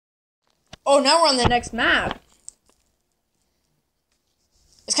Oh, now we're on the next map.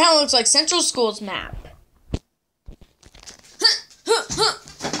 It kind of looks like Central School's map.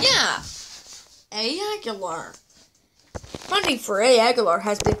 Yeah. Aguilar. Funding for Aguilar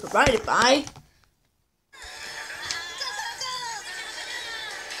has been provided by...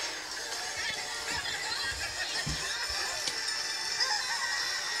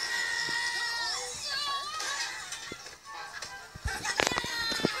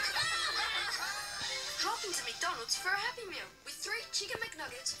 Drop into McDonald's for a Happy Meal with 3 chicken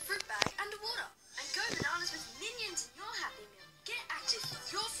McNuggets, fruit bag, and water. And go bananas with Minions in your Happy Meal. Get active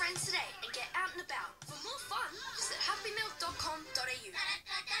with your friends today and get out and about. For more fun, visit happymeal.com.au.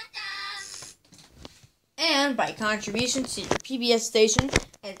 And by contributions to your PBS station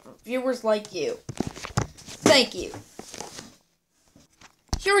and from viewers like you. Thank you.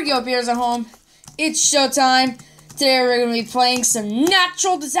 Here we go, viewers at home. It's showtime. Today we're going to be playing some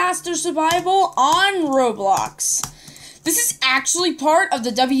natural disaster survival on Roblox. This is actually part of the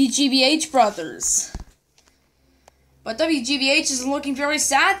WGBH brothers. But WGBH isn't looking very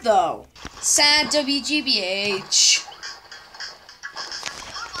sad, though. Sad WGBH.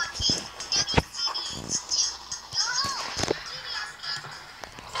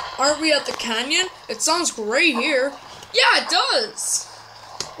 Aren't we at the canyon? It sounds great here. Yeah, it does.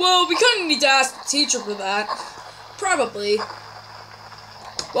 Well, we kind of need to ask the teacher for that. Probably.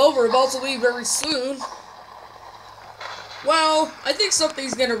 Well, we're about to leave very soon. Well, I think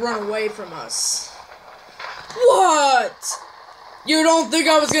something's gonna run away from us. What? You don't think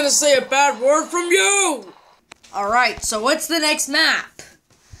I was gonna say a bad word from you? Alright, so what's the next map?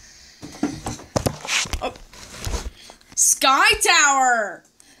 Oh. Sky Tower!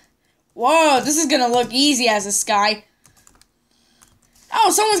 Whoa, this is gonna look easy as a sky. Oh,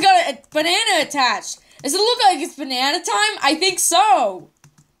 someone's got a banana attached. Does it look like it's banana time? I think so.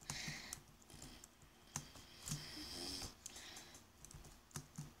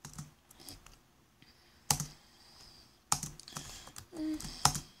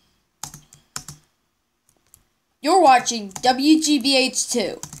 You're watching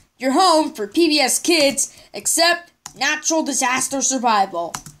WGBH2. Your home for PBS Kids, except natural disaster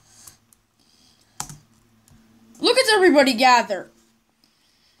survival. Look at everybody gather.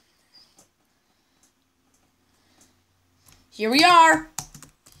 Here we are.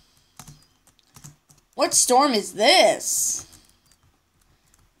 What storm is this?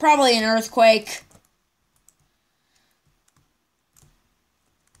 Probably an earthquake.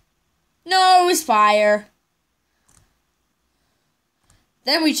 No, it was fire.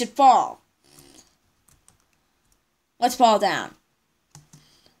 Then we should fall. Let's fall down.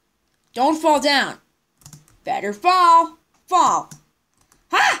 Don't fall down. Better fall. Fall.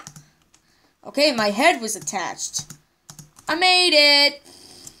 Ha! Okay, my head was attached. I made it.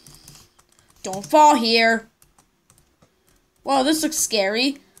 Don't fall here. Whoa, this looks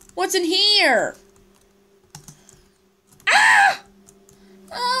scary. What's in here? Ah!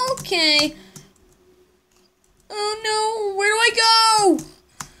 Okay. Oh no, where do I go?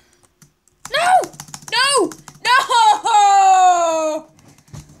 No! No! No!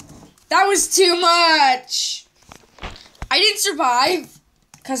 That was too much. I didn't survive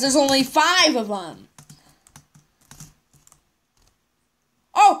because there's only 5 of them.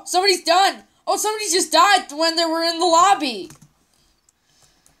 Oh, somebody's done. Oh, somebody just died when they were in the lobby.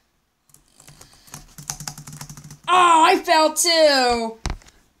 Oh, I fell too.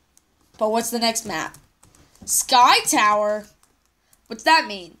 But what's the next map? Sky Tower? What's that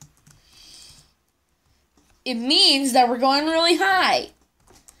mean? It means that we're going really high.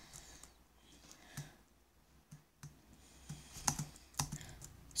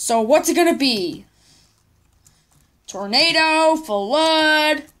 So what's it gonna be? Tornado,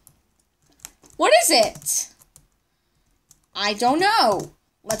 flood. What is it? I don't know.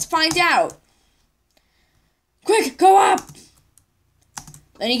 Let's find out. Quick, go up.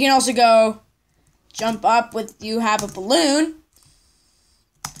 Then you can also go jump up with you have a balloon.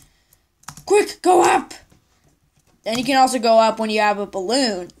 Quick, go up. Then you can also go up when you have a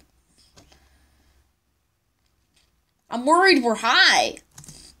balloon. I'm worried we're high.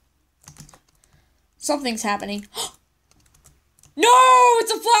 Something's happening. No!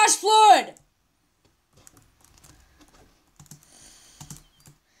 It's a flash flood!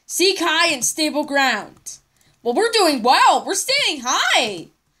 Seek high and stable ground. Well, we're doing well. We're staying high.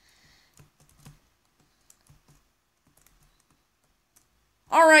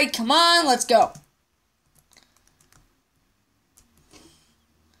 Alright, come on, let's go.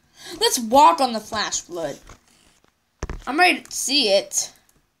 Let's walk on the flash flood. I'm ready to see it.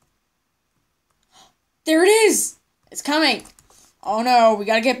 There it is! It's coming. Oh no, we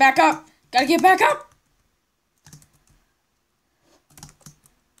gotta get back up. Gotta get back up.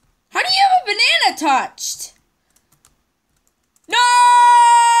 How do you have a banana touched? No!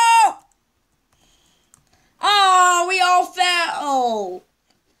 Oh, we all fell.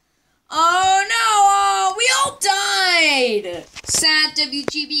 Oh no, oh, we all died. Sad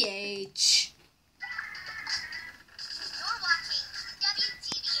WGBH. You're watching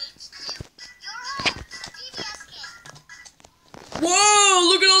WGBH2. Your home, PBS Kids. Whoa,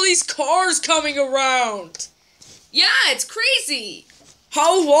 look at all these cars coming around. Yeah, it's crazy.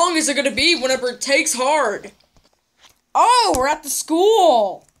 How long is it going to be whenever it takes hard? Oh, we're at the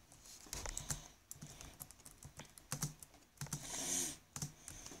school.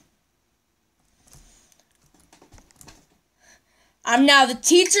 I'm now the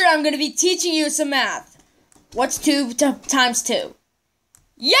teacher. I'm going to be teaching you some math. What's 2 times 2?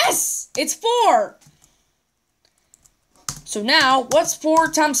 Yes, it's 4. So now, what's 4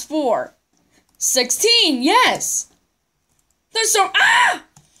 times 4? 16, yes. There's so... Ah!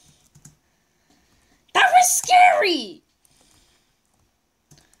 That was scary.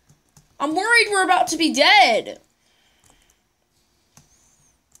 I'm worried we're about to be dead.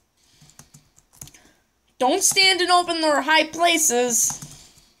 Don't stand in open or high places.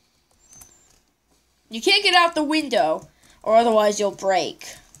 You can't get out the window, or otherwise you'll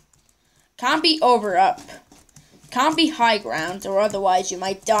break. Can't be over up. Can't be high ground, or otherwise you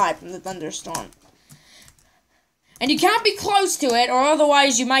might die from the thunderstorm. And you can't be close to it, or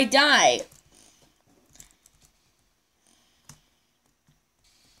otherwise you might die.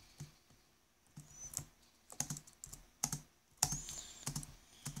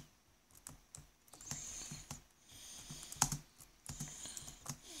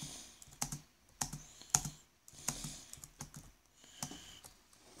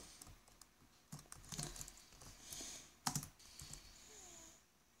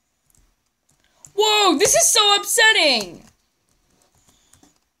 Whoa, this is so upsetting.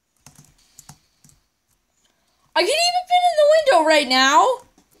 I can't even fit in the window right now.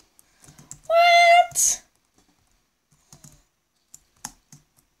 What?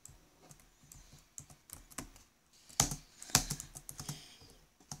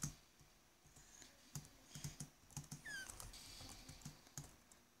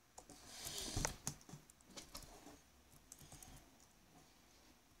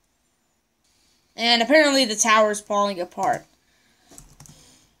 And apparently the tower's falling apart.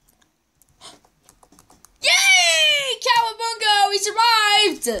 Yay! Cowabunga! We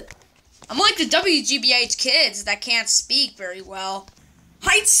survived! I'm like the WGBH kids that can't speak very well.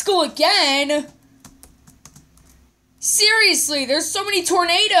 Heights school again? Seriously, there's so many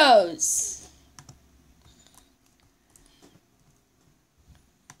tornadoes.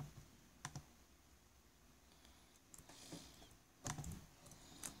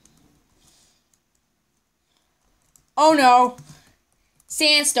 Oh no.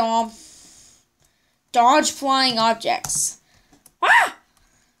 Sandstorm. Dodge flying objects. Ah!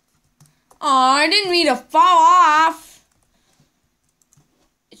 Aw, I didn't mean to fall off.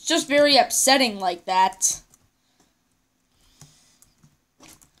 It's just very upsetting like that.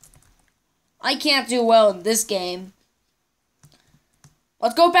 I can't do well in this game.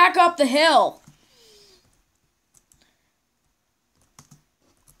 Let's go back up the hill.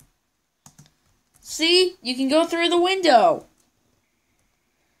 See? You can go through the window.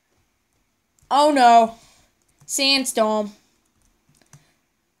 Oh no. Sandstorm.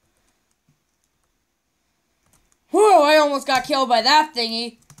 Whoa, I almost got killed by that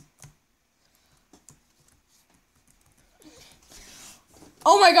thingy.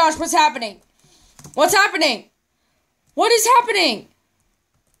 Oh my gosh, what's happening? What's happening? What is happening?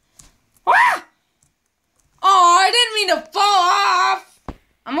 Ah! Oh, I didn't mean to fall off.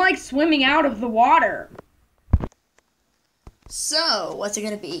 I'm like swimming out of the water. So, what's it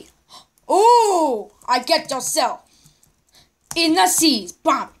gonna be? Ooh, I get yourself. In the seas,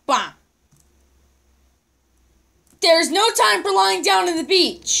 bam, bam. There's no time for lying down on the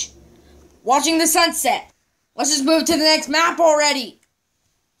beach. Watching the sunset. Let's just move to the next map already.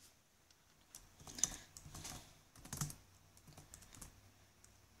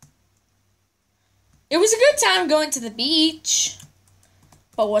 It was a good time going to the beach.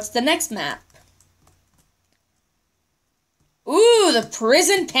 But what's the next map? Ooh, the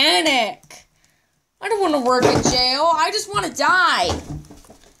prison panic. I don't want to work in jail. I just want to die.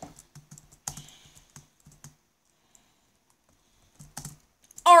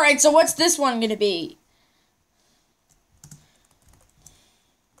 Alright, so what's this one going to be?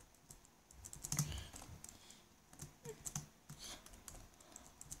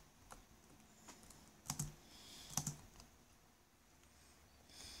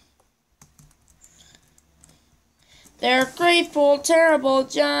 They're grateful, terrible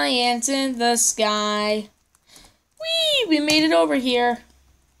giants in the sky. Whee! We made it over here.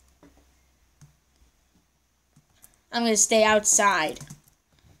 I'm going to stay outside.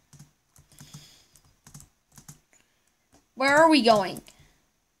 Where are we going?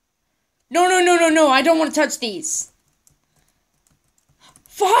 No, no, no, no, no. I don't want to touch these.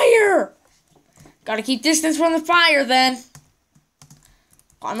 Fire! Gotta keep distance from the fire then.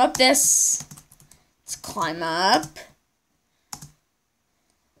 Climb up this. Let's climb up.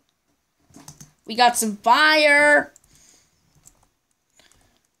 We got some fire.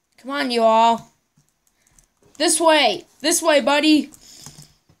 Come on, you all. This way. This way, buddy.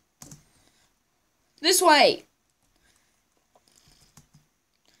 This way.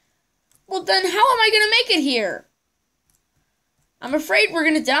 Well, then how am I going to make it here? I'm afraid we're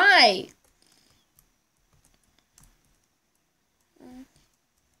going to die.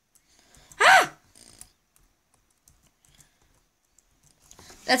 Ah!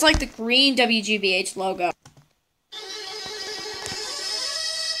 That's like the green WGBH logo.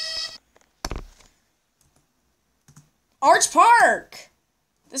 Arch Park!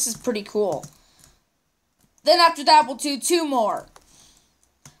 This is pretty cool. Then after that, we'll do 2 more.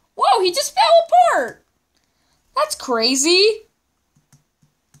 Whoa, he just fell apart! That's crazy.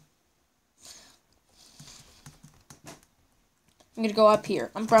 I'm gonna go up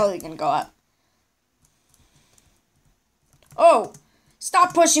here. I'm probably gonna go up. Oh!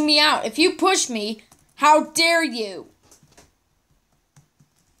 Stop pushing me out. If you push me, how dare you?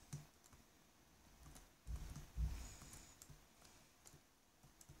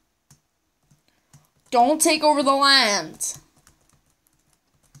 Don't take over the land.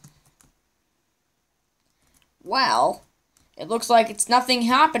 Well, it looks like it's nothing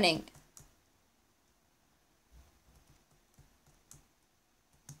happening.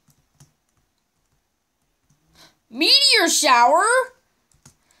 Meteor shower?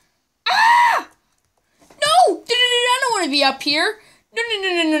 Ah! No! I don't want to be up here.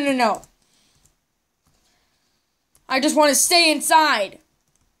 No. I just want to stay inside.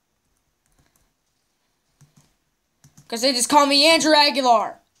 Because they just call me Andrew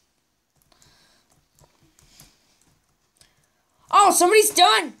Aguilar. Oh, somebody's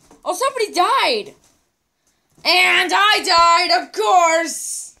done. Oh, somebody died. And I died, of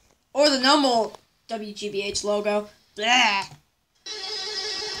course. Or the normal WGBH logo. Blah.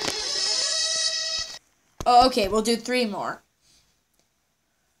 Oh, okay, we'll do 3 more.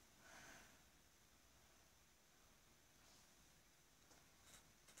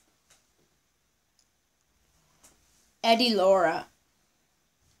 Eddie Laura.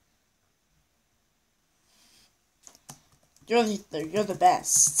 You're the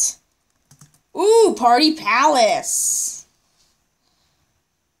best. Ooh, Party Palace.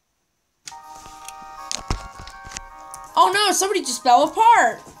 Oh no, somebody just fell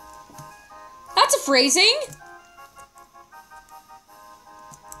apart. That's a phrasing.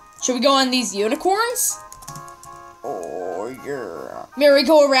 Should we go on these unicorns? Oh yeah.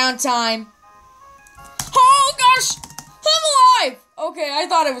 Merry-go-round time. Oh gosh! I'm alive! Okay, I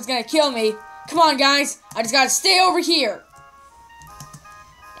thought it was gonna kill me. Come on, guys. I just gotta stay over here.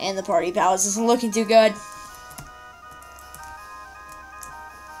 And the Party Palace isn't looking too good.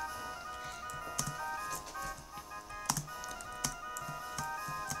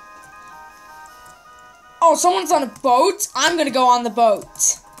 Oh, someone's on a boat? I'm gonna go on the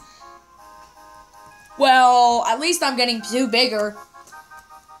boat. Well, at least I'm getting 2 bigger.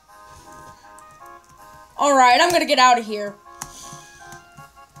 Alright, I'm gonna get out of here.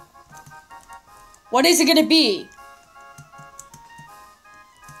 What is it gonna be?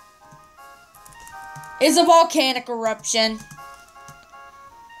 It's a volcanic eruption.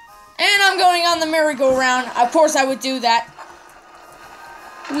 And I'm going on the merry-go-round. Of course I would do that.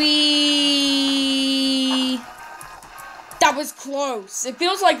 Whee! That was close. It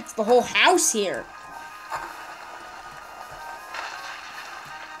feels like it's the whole house here.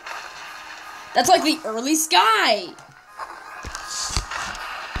 That's like the early sky.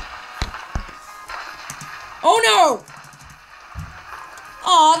 Oh no!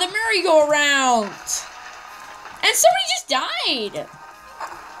 Aw, the merry-go-round. And somebody just died.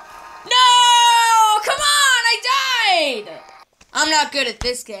 No! Come on, I died! I'm not good at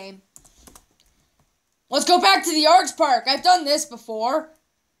this game. Let's go back to the Arch Park. I've done this before.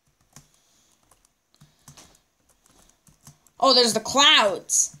 Oh, there's the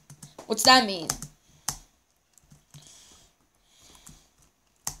clouds. What's that mean?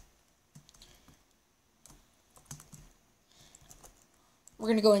 We're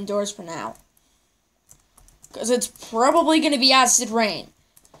going to go indoors for now. Because it's probably going to be acid rain.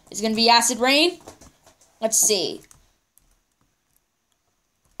 Is it going to be acid rain? Let's see.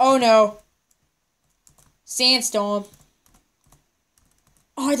 Oh no. Sandstorm.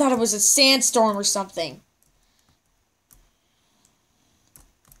 Oh, I thought it was a sandstorm or something.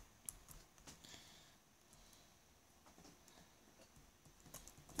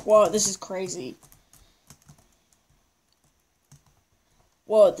 Whoa, this is crazy.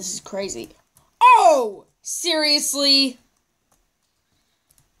 Whoa, this is crazy. Oh! Seriously?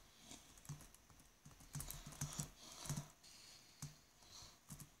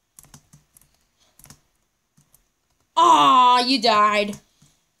 Aw, you died.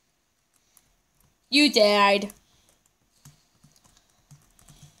 You died.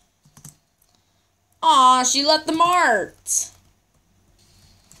 Aw, she left the mart.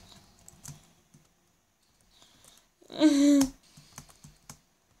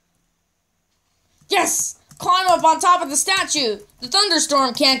 Yes! Climb up on top of the statue. The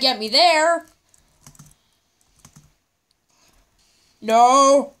thunderstorm can't get me there.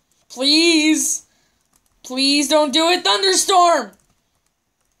 No. Please. Please don't do it, thunderstorm.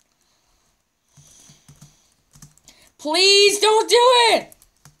 Please don't do it.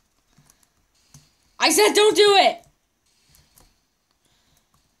 I said don't do it.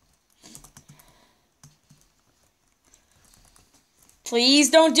 Please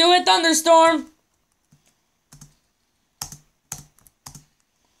don't do it, thunderstorm.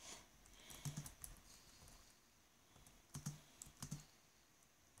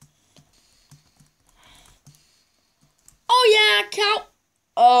 Oh yeah,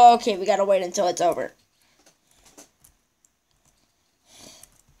 cow. Okay, we gotta wait until it's over.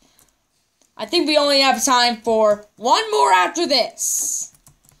 I think we only have time for one more after this.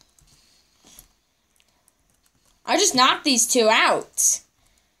 I just knocked these two out.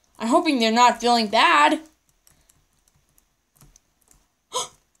 I'm hoping they're not feeling bad.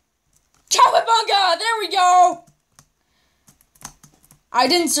 Cowabunga! There we go! I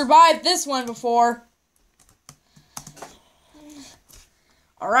didn't survive this one before.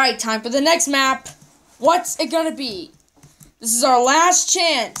 Alright, time for the next map. What's it gonna be? This is our last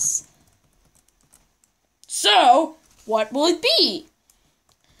chance. So, what will it be?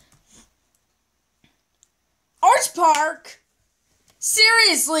 Arts Park?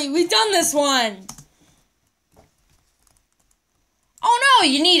 Seriously, we've done this one. Oh no,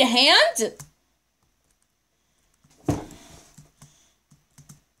 you need a hand?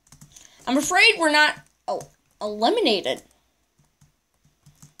 I'm afraid we're not eliminated.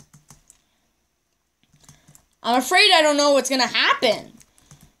 I'm afraid I don't know what's gonna happen.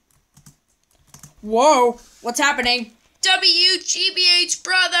 Whoa, what's happening? WGBH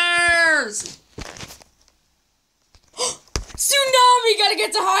Brothers! Tsunami! Gotta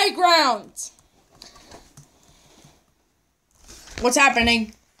get to high ground! What's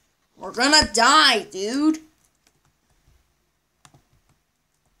happening? We're gonna die, dude.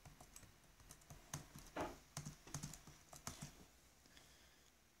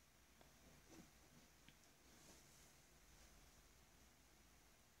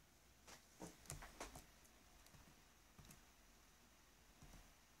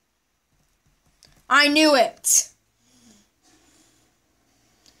 I knew it.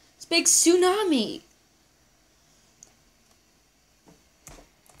 It's big tsunami.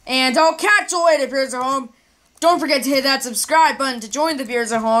 And I'll catch you later, Beers at Home. Don't forget to hit that subscribe button to join the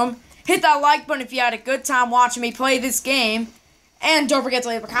Beers at Home. Hit that like button if you had a good time watching me play this game. And don't forget to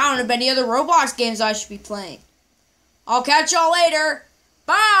leave a comment of any other Roblox games I should be playing. I'll catch y'all later.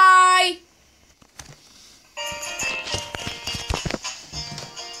 Bye!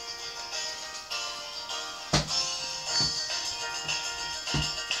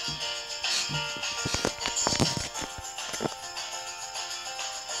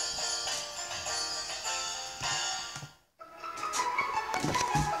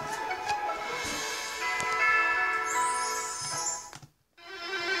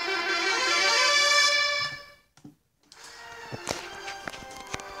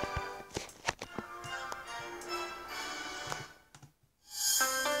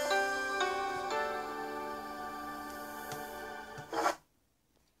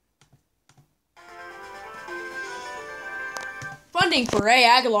 Funding for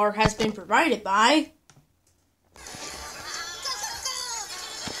Aguilar has been provided by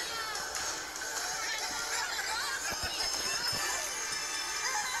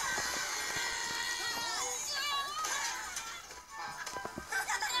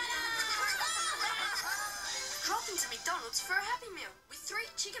Drop into McDonald's for a Happy Meal with 3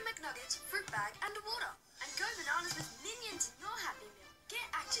 chicken McNuggets, fruit bag, and water. And go bananas with Minions in your Happy Meal. Get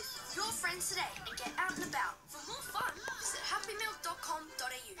active with your friends today and get out and about. For more fun, visit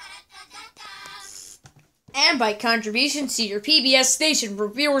happymeal.com.au. and by contributions to your PBS station for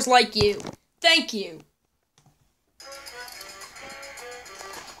viewers like you. Thank you.